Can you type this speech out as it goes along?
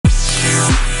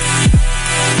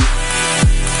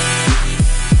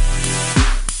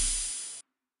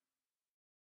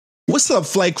What's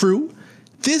up, Flight Crew?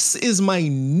 This is my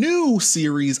new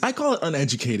series. I call it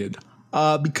Uneducated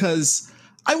because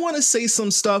I want to say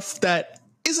some stuff that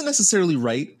isn't necessarily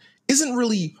right, isn't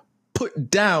really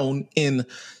put down in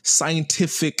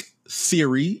scientific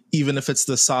theory, even if it's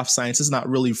the soft sciences, not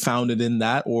really founded in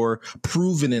that or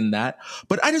proven in that.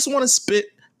 But I just want to spit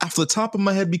off the top of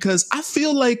my head because I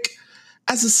feel like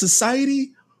as a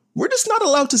society, we're just not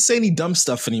allowed to say any dumb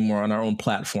stuff anymore on our own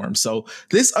platform. So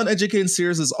this Uneducated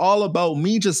series is all about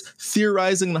me just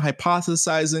theorizing and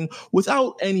hypothesizing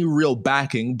without any real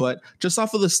backing, but just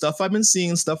off of the stuff I've been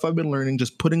seeing, stuff I've been learning,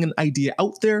 just putting an idea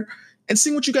out there and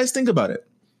seeing what you guys think about it.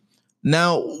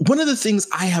 Now, one of the things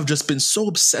I have just been so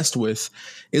obsessed with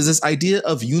is this idea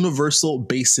of universal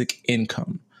basic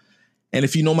income. And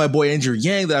if you know my boy Andrew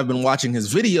Yang, that I've been watching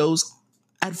his videos,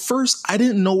 at first, I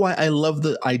didn't know why I love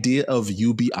the idea of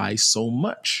UBI so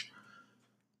much.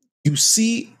 You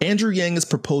see, Andrew Yang is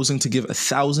proposing to give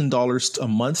 $1,000 a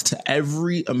month to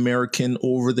every American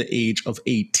over the age of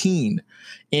 18.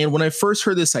 And when I first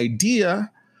heard this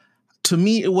idea, to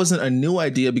me, it wasn't a new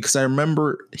idea because I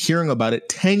remember hearing about it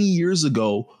 10 years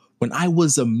ago when I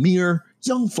was a mere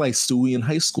young fly Stewie in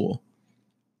high school.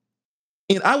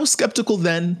 And I was skeptical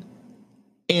then.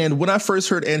 And when I first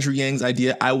heard Andrew Yang's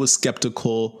idea, I was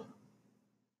skeptical.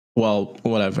 Well,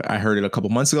 whatever. I heard it a couple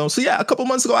months ago. So yeah, a couple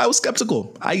months ago, I was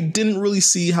skeptical. I didn't really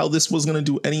see how this was going to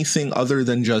do anything other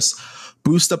than just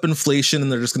boost up inflation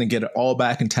and they're just going to get it all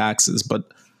back in taxes. But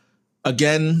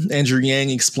again, Andrew Yang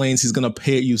explains he's going to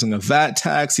pay it using a VAT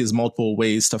tax. He has multiple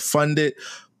ways to fund it.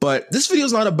 But this video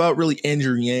is not about really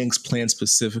Andrew Yang's plan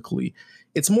specifically.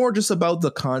 It's more just about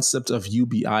the concept of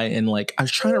UBI. And like, I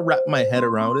was trying to wrap my head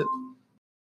around it.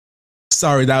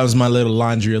 Sorry, that was my little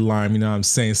laundry alarm. You know what I'm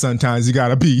saying? Sometimes you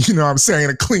gotta be, you know what I'm saying,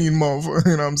 a clean motherfucker.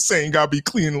 You know what I'm saying? You gotta be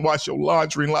clean and wash your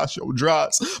laundry and wash your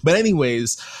drawers. But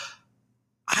anyways,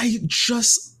 I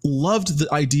just loved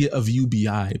the idea of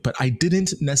UBI, but I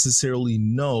didn't necessarily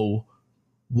know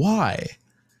why.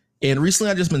 And recently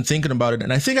I've just been thinking about it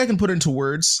and I think I can put it into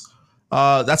words.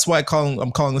 That's why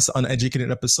I'm calling this an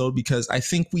Uneducated episode, because I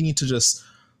think we need to just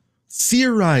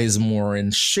theorize more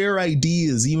and share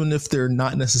ideas, even if they're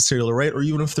not necessarily right or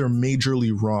even if they're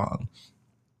majorly wrong.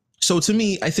 So to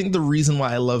me, I think the reason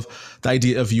why I love the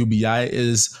idea of UBI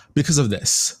is because of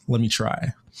this. Let me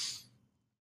try.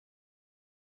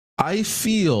 I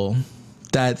feel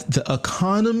that the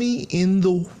economy in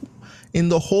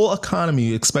the whole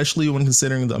economy, especially when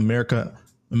considering the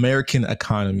American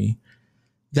economy,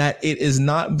 that it is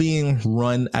not being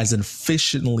run as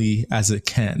efficiently as it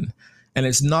can. And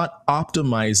it's not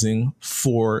optimizing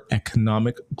for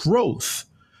economic growth.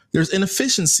 There's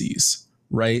inefficiencies,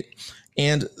 right?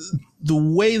 And the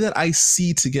way that I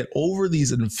see to get over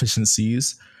these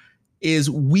inefficiencies is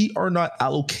we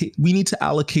need to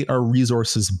allocate our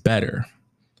resources better.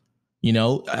 You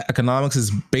know, economics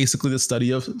is basically the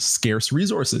study of scarce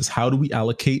resources. How do we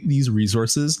allocate these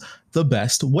resources the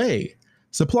best way?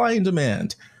 Supply and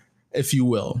demand, if you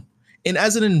will. And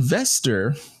as an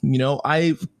investor, you know,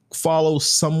 I follow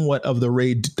somewhat of the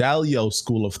Ray Dalio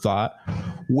school of thought,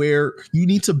 where you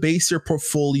need to base your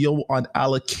portfolio on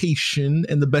allocation,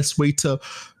 and the best way to,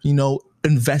 you know,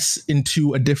 invest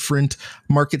into a different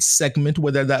market segment,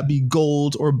 whether that be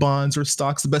gold or bonds or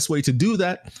stocks. The best way to do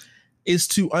that is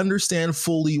to understand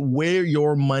fully where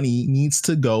your money needs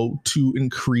to go to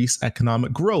increase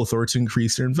economic growth or to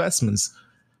increase your investments.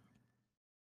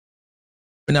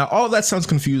 Now, all of that sounds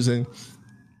confusing.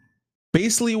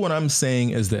 Basically, what I'm saying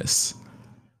is this.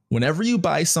 Whenever you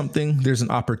buy something, there's an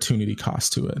opportunity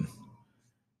cost to it.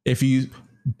 If you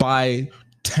buy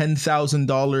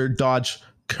 $10,000 Dodge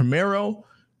Camaro,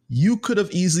 you could have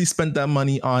easily spent that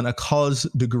money on a college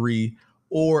degree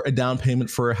or a down payment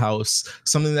for a house,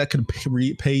 something that could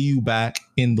pay you back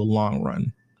in the long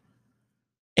run.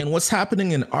 And what's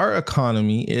happening in our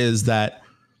economy is that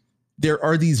there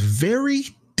are these very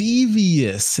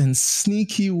devious and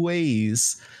sneaky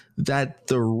ways that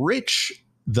the rich,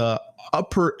 the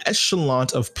upper echelon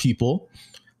of people,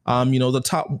 you know, the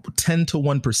top 10 to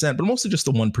 1%, but mostly just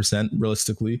the 1%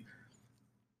 realistically,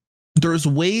 there's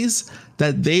ways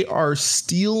that they are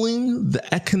stealing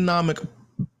the economic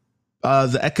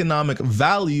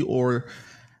value, or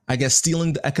I guess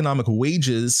stealing the economic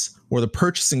wages or the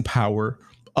purchasing power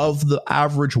of the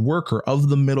average worker, of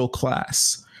the middle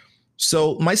class.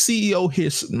 So my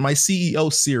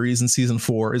CEO series in season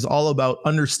 4 is all about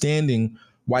understanding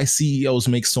why CEOs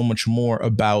make so much more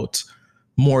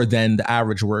than the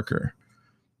average worker.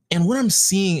 And what I'm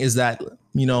seeing is that,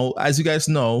 you know, as you guys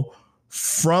know,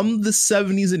 from the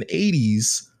 70s and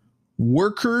 80s,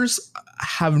 workers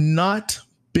have not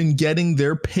been getting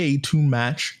their pay to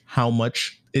match how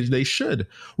much they should.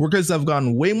 Workers have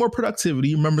gotten way more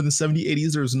productivity. Remember, in the 70s,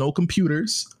 80s, there's no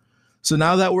computers. So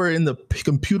now that we're in the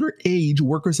computer age,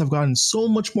 workers have gotten so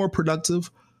much more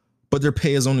productive, but their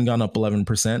pay has only gone up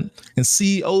 11%. And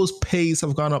CEOs' pays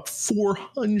have gone up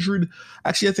 400,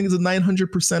 actually, I think it's a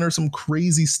 900% or some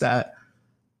crazy stat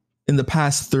in the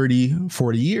past 30,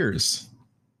 40 years.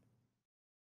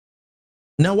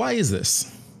 Now, why is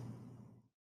this?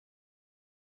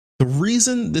 The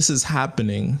reason this is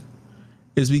happening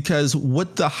is because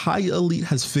what the high elite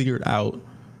has figured out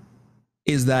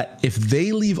is that if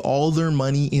they leave all their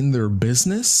money in their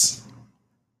business,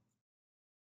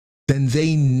 then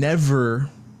they never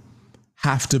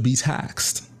have to be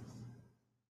taxed.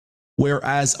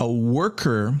 Whereas a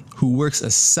worker who works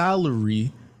a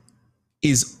salary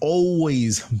is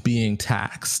always being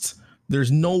taxed.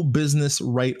 There's no business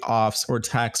write-offs or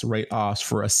tax write-offs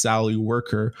for a salary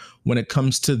worker when it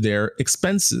comes to their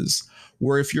expenses.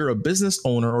 Where if you're a business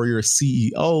owner or you're a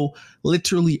CEO,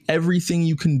 literally everything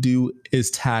you can do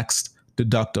is tax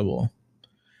deductible.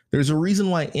 There's a reason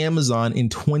why Amazon in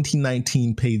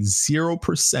 2019 paid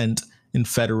 0% in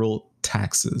federal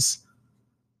taxes.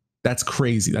 That's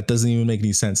crazy. That doesn't even make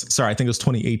any sense. Sorry, I think it was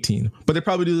 2018, but they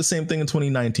probably do the same thing in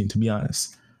 2019, to be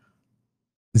honest.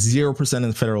 0%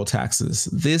 in federal taxes.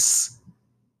 This,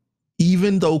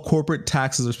 even though corporate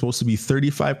taxes are supposed to be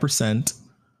 35%,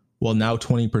 well, now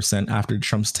 20% after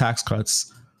Trump's tax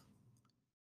cuts,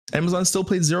 Amazon still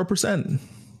paid 0%.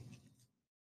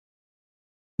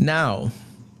 Now,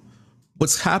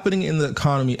 what's happening in the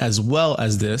economy as well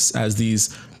as this, as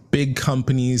these big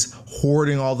companies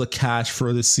hoarding all the cash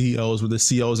for the CEOs, where the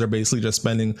CEOs are basically just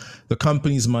spending the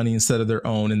company's money instead of their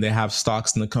own, and they have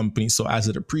stocks in the company. So as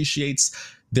it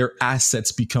appreciates, their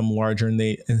assets become larger and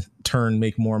they in turn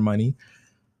make more money.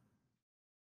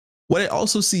 What I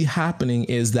also see happening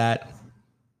is that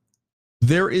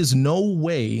there is no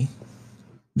way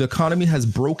the economy has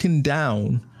broken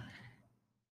down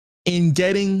in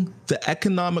getting the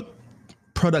economic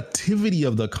productivity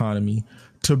of the economy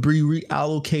to be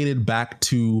reallocated back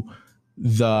to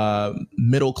the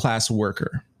middle class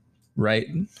worker, right?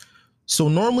 So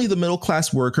normally the middle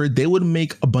class worker, they would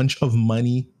make a bunch of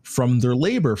money from their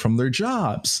labor, from their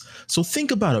jobs. So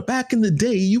think about it. Back in the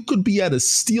day, you could be at a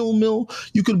steel mill,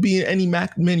 you could be in any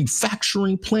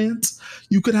manufacturing plant,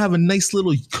 you could have a nice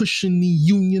little cushiony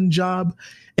union job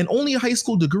and only a high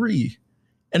school degree.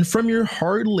 And from your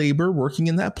hard labor working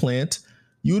in that plant,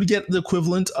 you would get the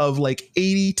equivalent of like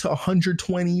 $80,000 to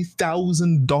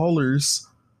 $120,000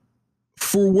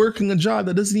 for working a job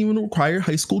that doesn't even require a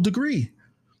high school degree.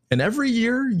 And every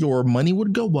year your money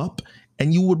would go up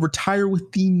and you would retire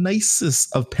with the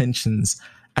nicest of pensions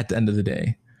at the end of the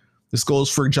day. This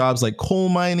goes for jobs like coal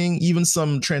mining, even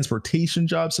some transportation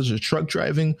jobs such as truck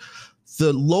driving.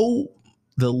 The low,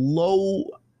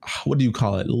 what do you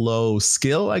call it? Low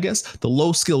skill, I guess. The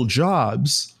low skill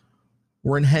jobs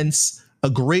were hence a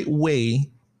great way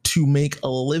to make a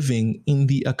living in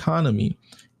the economy.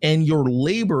 And your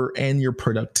labor and your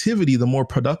productivity, the more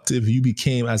productive you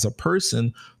became as a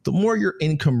person, the more your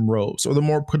income rose, or the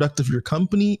more productive your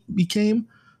company became,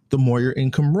 the more your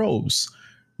income rose.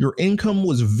 Your income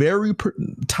was very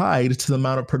tied to the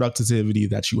amount of productivity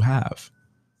that you have.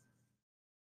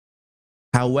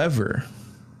 However,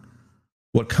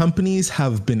 what companies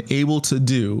have been able to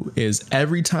do is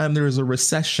every time there is a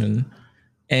recession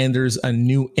and there's a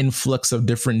new influx of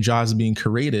different jobs being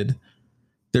created,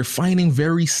 they're finding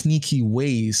very sneaky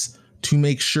ways to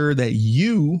make sure that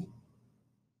you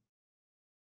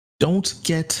don't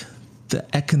get the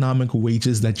economic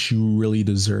wages that you really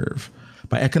deserve.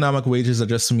 By economic wages, I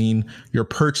just mean your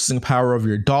purchasing power of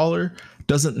your dollar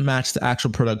doesn't match the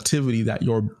actual productivity that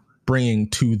you're bringing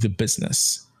to the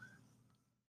business.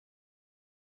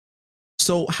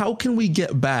 So how can we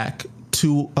get back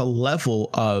to a level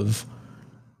of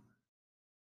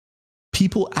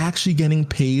people actually getting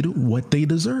paid what they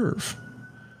deserve?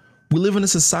 We live in a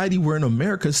society where in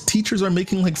America, teachers are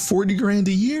making like 40 grand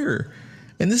a year.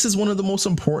 And this is one of the most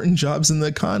important jobs in the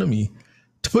economy.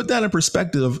 To put that in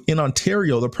perspective, in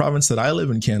Ontario, the province that I live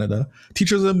in, Canada,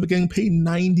 teachers are getting paid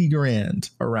 90 grand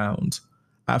around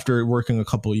after working a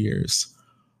couple years.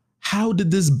 How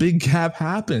did this big gap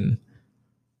happen?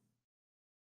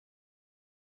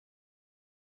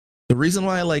 The reason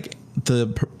why I like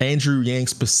the Andrew Yang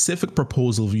specific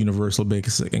proposal of universal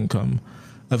basic income,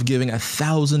 of giving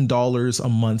 $1,000 a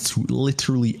month to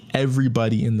literally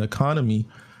everybody in the economy,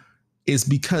 is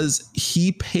because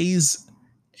he pays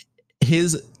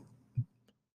his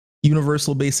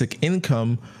universal basic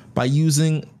income by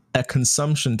using a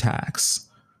consumption tax.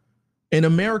 In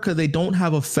America, they don't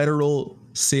have a federal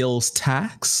sales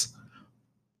tax.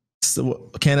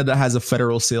 Canada has a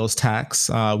federal sales tax.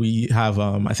 We have,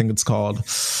 I think it's called,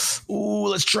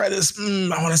 let's try this.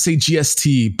 I want to say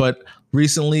GST, but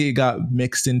recently it got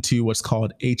mixed into what's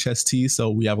called HST. So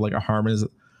we have like a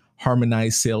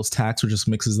harmonized sales tax, which just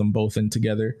mixes them both in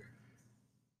together.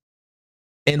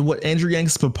 And what Andrew Yang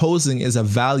is proposing is a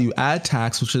value add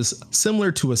tax, which is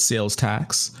similar to a sales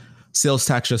tax. Sales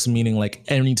tax just meaning like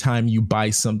anytime you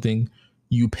buy something,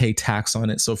 you pay tax on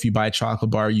it. So if you buy a chocolate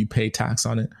bar, you pay tax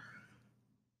on it.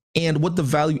 And what the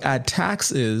value add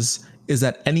tax is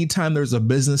that anytime there's a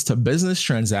business to business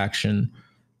transaction,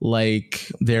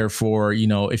 like therefore,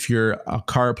 if you're a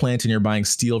car plant and you're buying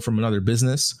steel from another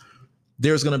business,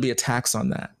 there's going to be a tax on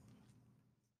that.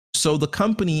 So the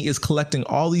company is collecting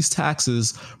all these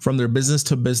taxes from their business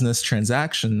to business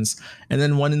transactions. And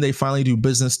then when they finally do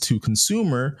business to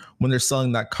consumer, when they're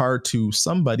selling that car to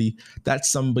somebody, that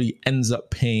somebody ends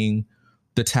up paying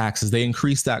the taxes. They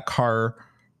increase that car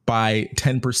by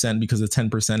 10% because the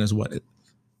 10% is what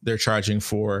they're charging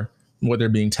for what they're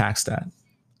being taxed at.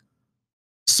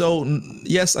 So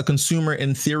yes, a consumer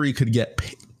in theory could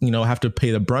have to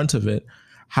pay the brunt of it.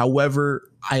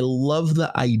 However, I love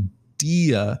the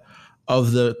idea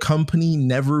of the company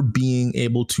never being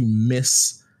able to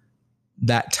miss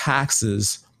that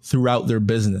taxes throughout their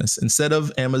business. Instead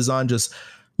of Amazon just,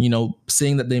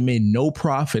 saying that they made no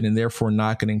profit and therefore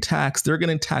not getting taxed, they're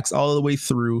getting taxed all the way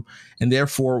through. And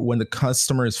therefore, when the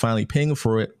customer is finally paying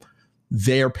for it,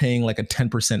 they're paying like a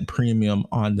 10% premium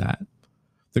on that.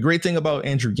 The great thing about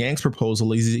Andrew Yang's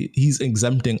proposal is he's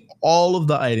exempting all of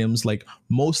the items, like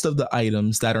most of the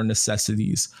items that are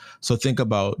necessities. So think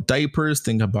about diapers,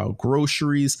 think about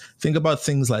groceries, think about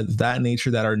things like that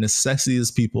nature that are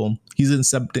necessities, people. He's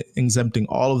exempting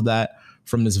all of that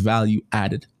from this value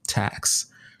added tax.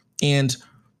 And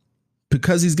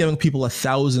because he's giving people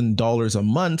 $1,000 a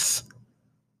month,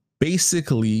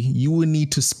 basically you would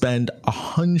need to spend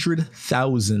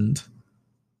 $100,000.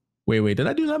 Wait, did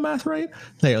I do that math right?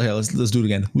 Hey, let's do it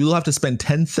again. We will have to spend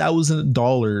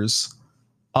 $10,000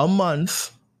 a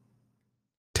month.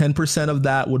 10% of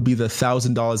that would be the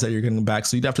 $1,000 that you're getting back.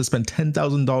 So you'd have to spend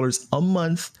 $10,000 a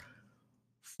month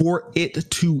for it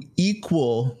to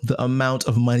equal the amount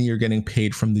of money you're getting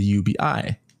paid from the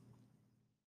UBI.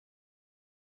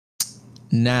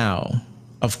 Now,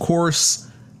 of course,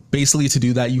 basically to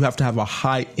do that, you have to have a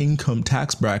high income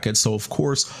tax bracket. So of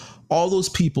course, all those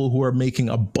people who are making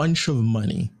a bunch of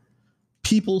money,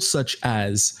 people such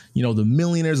as, the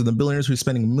millionaires and the billionaires who are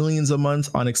spending millions a month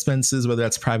on expenses, whether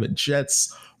that's private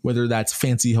jets, whether that's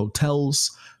fancy hotels,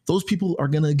 those people are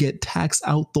going to get taxed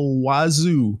out the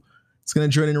wazoo. It's going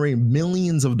to generate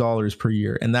millions of dollars per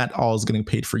year. And that all is getting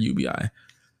paid for UBI.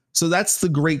 So that's the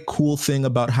great cool thing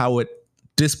about how it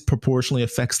disproportionately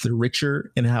affects the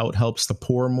richer and how it helps the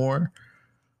poor more.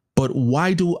 But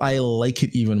why do I like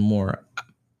it even more?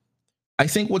 I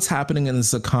think what's happening in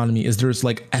this economy is there's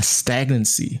like a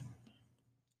stagnancy.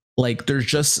 Like there's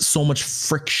just so much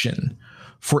friction.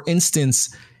 For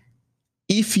instance,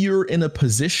 if you're in a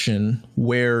position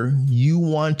where you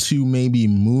want to maybe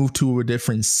move to a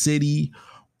different city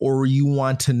or you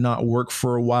want to not work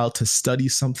for a while to study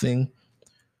something,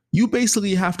 you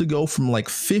basically have to go from like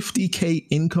 50K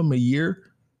income a year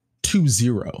to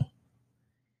zero.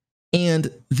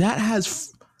 And that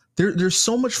has there's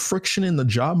so much friction in the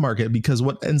job market because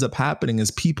what ends up happening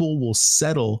is people will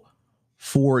settle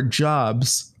for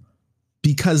jobs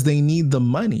because they need the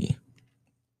money.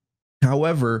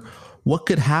 However, what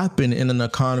could happen in an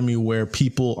economy where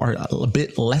people are a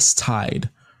bit less tied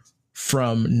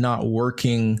from not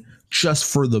working just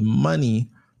for the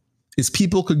money is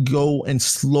people could go and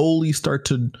slowly start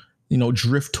to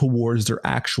drift towards their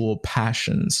actual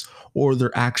passions or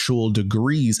their actual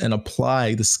degrees and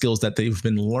apply the skills that they've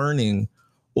been learning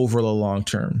over the long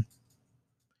term.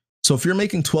 So if you're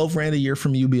making 12 grand a year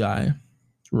from UBI,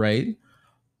 right?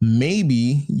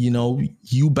 Maybe,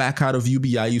 you back out of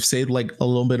UBI, you've saved like a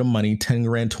little bit of money, 10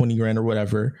 grand, 20 grand or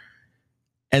whatever.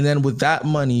 And then with that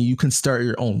money, you can start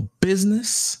your own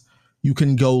business. You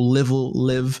can go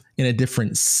live in a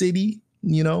different city,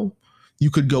 You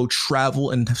could go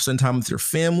travel and spend time with your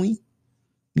family.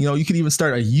 You could even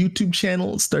start a YouTube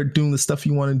channel and start doing the stuff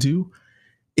you want to do.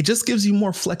 It just gives you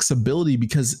more flexibility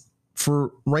because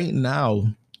for right now,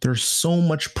 there's so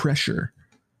much pressure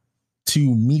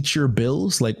to meet your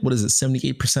bills. Like, what is it?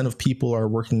 78% of people are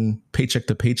working paycheck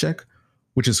to paycheck,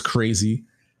 which is crazy.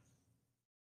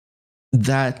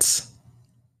 That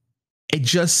it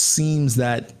just seems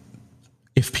that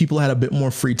if people had a bit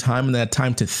more free time and they had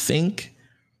time to think,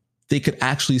 they could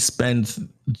actually spend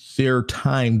their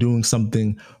time doing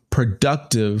something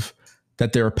productive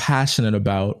that they're passionate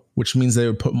about, which means they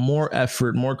would put more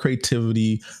effort, more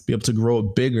creativity, be able to grow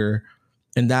it bigger.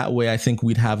 And that way, I think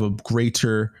we'd have a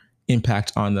greater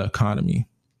impact on the economy.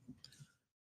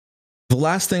 The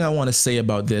last thing I want to say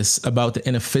about this, about the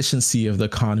inefficiency of the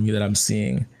economy that I'm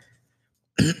seeing,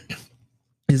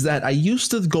 is that I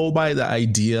used to go by the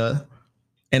idea,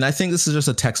 and I think this is just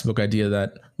a textbook idea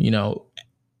that,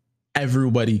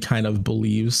 everybody kind of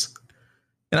believes.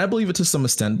 And I believe it to some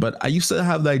extent, but I used to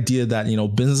have the idea that,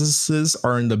 businesses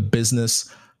are in the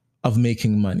business of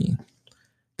making money.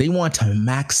 They want to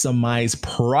maximize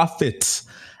profit.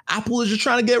 Apple is just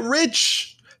trying to get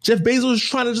rich. Jeff Bezos is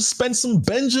trying to just spend some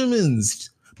Benjamins.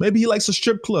 Maybe he likes the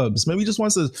strip clubs. Maybe he just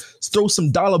wants to throw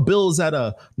some dollar bills at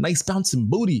a nice bouncing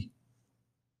booty.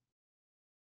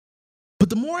 But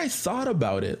the more I thought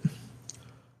about it,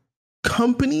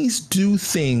 companies do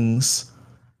things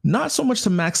not so much to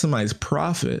maximize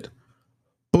profit,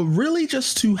 but really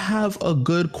just to have a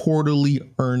good quarterly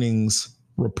earnings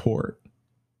report.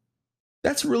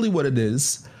 That's really what it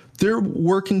is. They're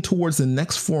working towards the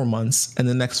next 4 months and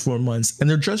the next 4 months, and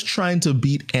they're just trying to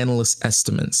beat analyst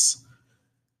estimates.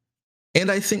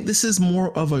 And I think this is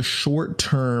more of a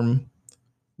short-term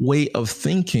way of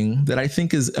thinking that I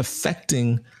think is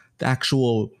affecting the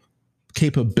actual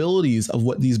capabilities of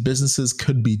what these businesses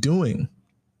could be doing.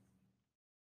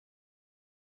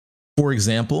 For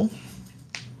example,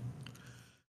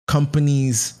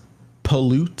 companies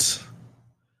pollute.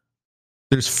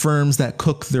 There's firms that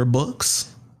cook their books.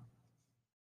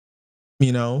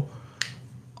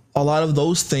 A lot of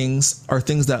those things are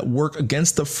things that work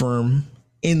against the firm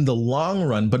in the long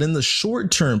run, but in the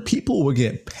short term, people will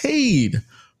get paid.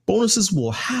 Bonuses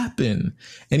will happen.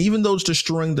 And even though it's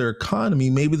destroying their economy,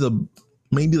 maybe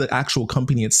the actual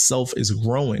company itself is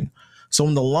growing. So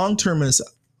in the long term, it's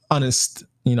honest,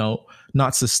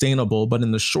 not sustainable, but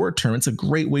in the short term, it's a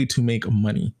great way to make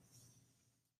money.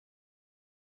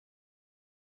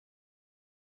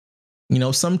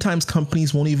 Sometimes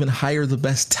companies won't even hire the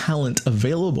best talent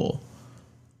available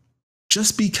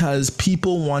just because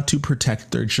people want to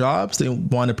protect their jobs. They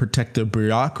want to protect their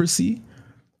bureaucracy.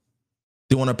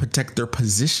 They want to protect their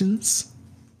positions.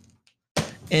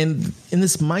 And in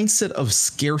this mindset of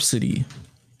scarcity,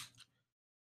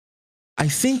 I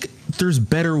think there's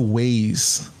better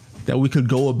ways that we could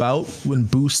go about when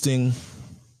boosting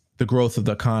the growth of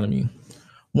the economy.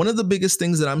 One of the biggest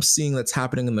things that I'm seeing that's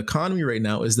happening in the economy right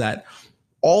now is that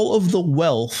all of the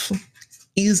wealth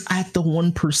is at the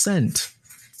 1%.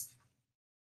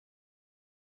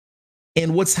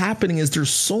 And what's happening is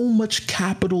there's so much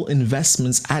capital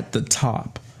investments at the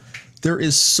top. There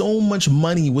is so much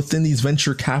money within these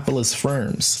venture capitalist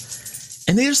firms,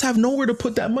 and they just have nowhere to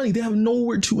put that money. They have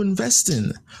nowhere to invest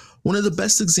in. One of the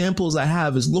best examples I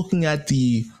have is looking at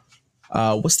the,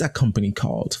 what's that company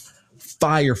called?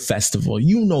 Fire Festival.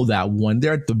 You know that one.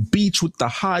 They're at the beach with the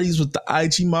hotties, with the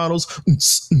IG models,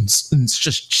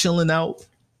 just chilling out.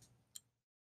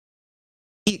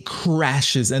 It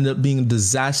crashes, end up being a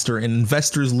disaster, and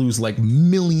investors lose like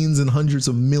millions and hundreds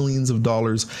of millions of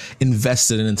dollars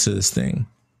invested into this thing.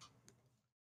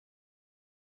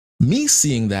 Me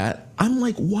seeing that, I'm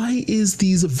like, why is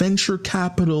these venture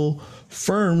capital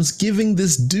firms giving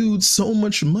this dude so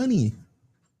much money?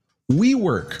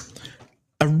 WeWork,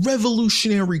 a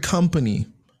revolutionary company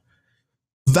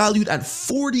valued at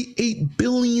 $48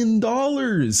 billion.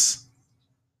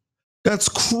 That's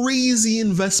crazy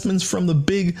investments from the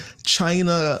big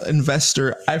China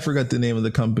investor. I forgot the name of the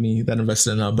company that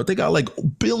invested in it, but they got like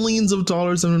billions of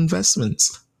dollars in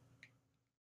investments.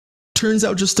 Turns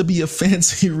out just to be a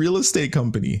fancy real estate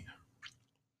company.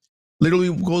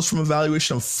 Literally goes from a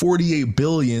valuation of 48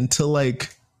 billion to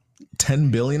like 10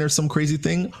 billion or some crazy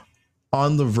thing,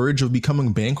 on the verge of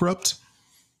becoming bankrupt.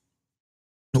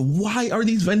 Why are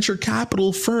these venture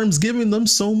capital firms giving them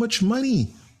so much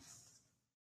money?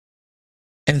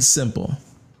 And it's simple.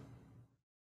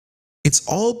 It's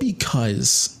all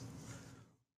because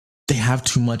they have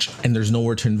too much and there's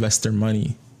nowhere to invest their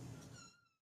money.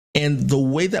 And the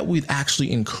way that we'd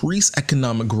actually increase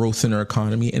economic growth in our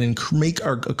economy and make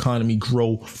our economy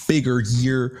grow bigger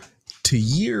year to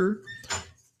year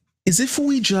is if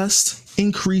we just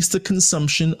increase the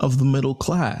consumption of the middle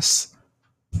class.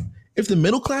 If the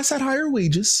middle class had higher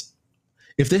wages,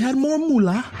 if they had more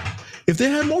moolah, if they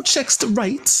had more checks to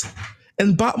write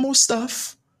and bought more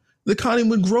stuff, the economy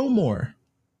would grow more.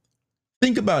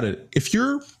 Think about it. If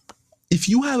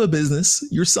you have a business,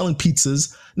 you're selling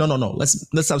pizzas. No.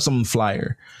 Let's have something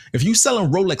flyer. If you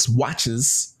selling Rolex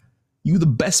watches, you the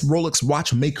best Rolex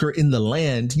watch maker in the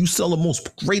land. You sell the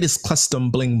most greatest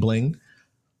custom bling bling.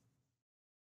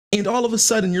 And all of a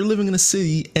sudden you're living in a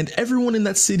city and everyone in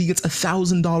that city gets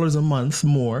 $1,000 a month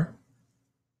more.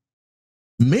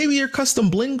 Maybe your custom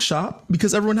bling shop,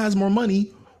 because everyone has more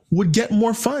money, would get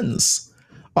more funds.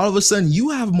 All of a sudden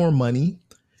you have more money.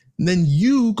 Then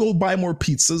you go buy more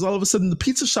pizzas. All of a sudden the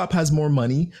pizza shop has more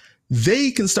money.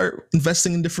 They can start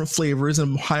investing in different flavors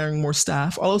and hiring more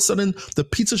staff. All of a sudden the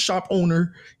pizza shop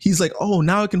owner, he's like, oh,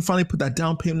 now I can finally put that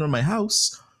down payment on my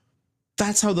house.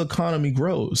 That's how the economy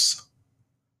grows.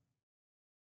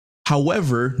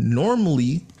 However,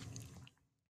 normally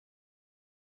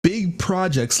big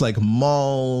projects like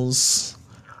malls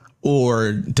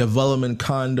or development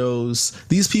condos,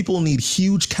 these people need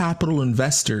huge capital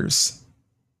investors.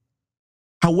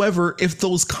 However, if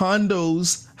those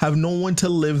condos have no one to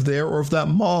live there, or if that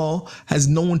mall has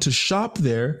no one to shop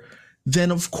there,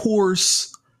 then of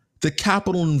course the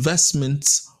capital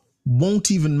investments won't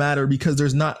even matter because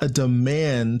there's not a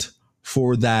demand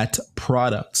for that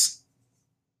product.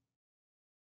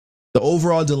 The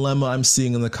overall dilemma I'm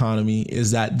seeing in the economy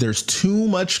is that there's too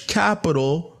much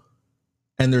capital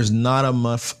and there's not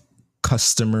enough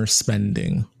customer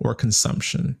spending or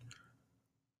consumption.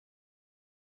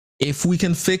 If we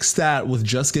can fix that with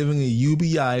just giving a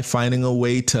UBI, finding a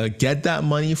way to get that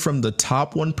money from the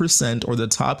top 1% or the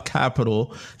top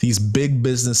capital, these big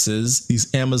businesses,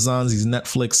 these Amazons, these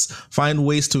Netflix, find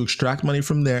ways to extract money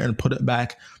from there and put it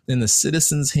back in the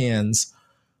citizens' hands,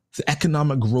 the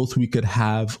economic growth we could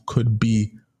have could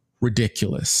be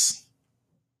ridiculous.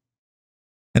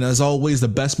 And as always, the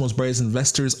best, most brightest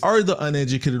investors are the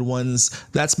uneducated ones.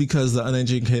 That's because the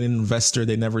uneducated investor,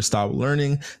 they never stop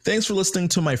learning. Thanks for listening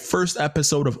to my first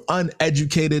episode of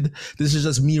Uneducated. This is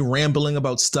just me rambling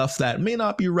about stuff that may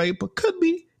not be right, but could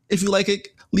be. If you like it,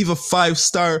 leave a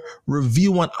 5-star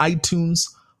review on iTunes.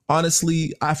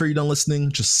 Honestly, after you're done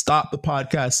listening, just stop the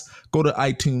podcast, go to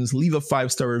iTunes, leave a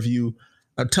 5-star review.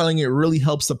 I'm telling you, it really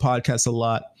helps the podcast a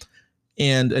lot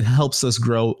and it helps us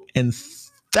grow. And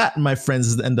that, my friends,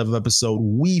 is the end of the episode.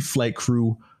 We, Flight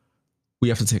Crew, we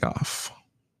have to take off.